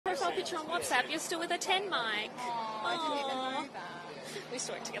profile picture on WhatsApp, you're still with a 10 mic. Oh, I didn't even know that. We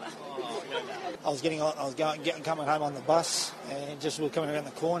saw it together. I was coming home on the bus, and just we were coming around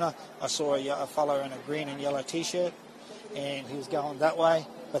the corner. I saw a fellow in a green and yellow T-shirt, and he was going that way.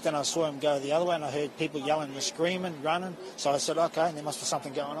 But then I saw him go the other way, and I heard people yelling and screaming, running. So I said, okay, there must be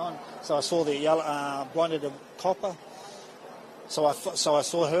something going on. So I saw the blinded copper. So I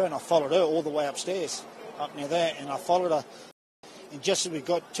saw her, and I followed her all the way upstairs, up near there, and I followed her. And just as we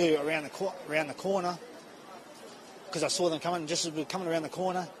got to around the corner, because I saw them coming, just as we were coming around the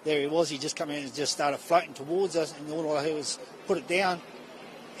corner, there he was. He just come in and just started floating towards us, and all I heard was put it down.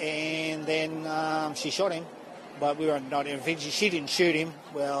 And then she shot him, but we were not. If she didn't shoot him,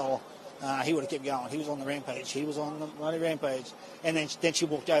 well, he would have kept going. He was on the rampage. He was on the bloody rampage. And then she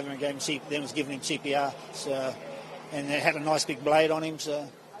walked over and was giving him CPR. So, and it had a nice big blade on him. So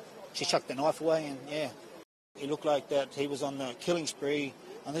she chucked the knife away, and yeah, he looked like that he was on the killing spree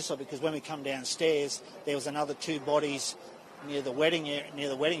on this side, because when we come downstairs, there was another two bodies near the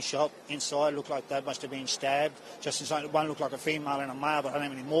wedding shop inside. Looked like they must have been stabbed just inside. One looked like a female and a male, but I don't know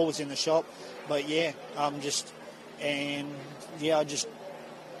how many more was in the shop. But yeah, I don't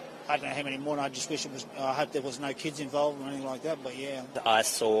know how many more. And I just wish I hope there was no kids involved or anything like that. But yeah, I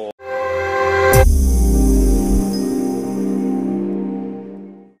saw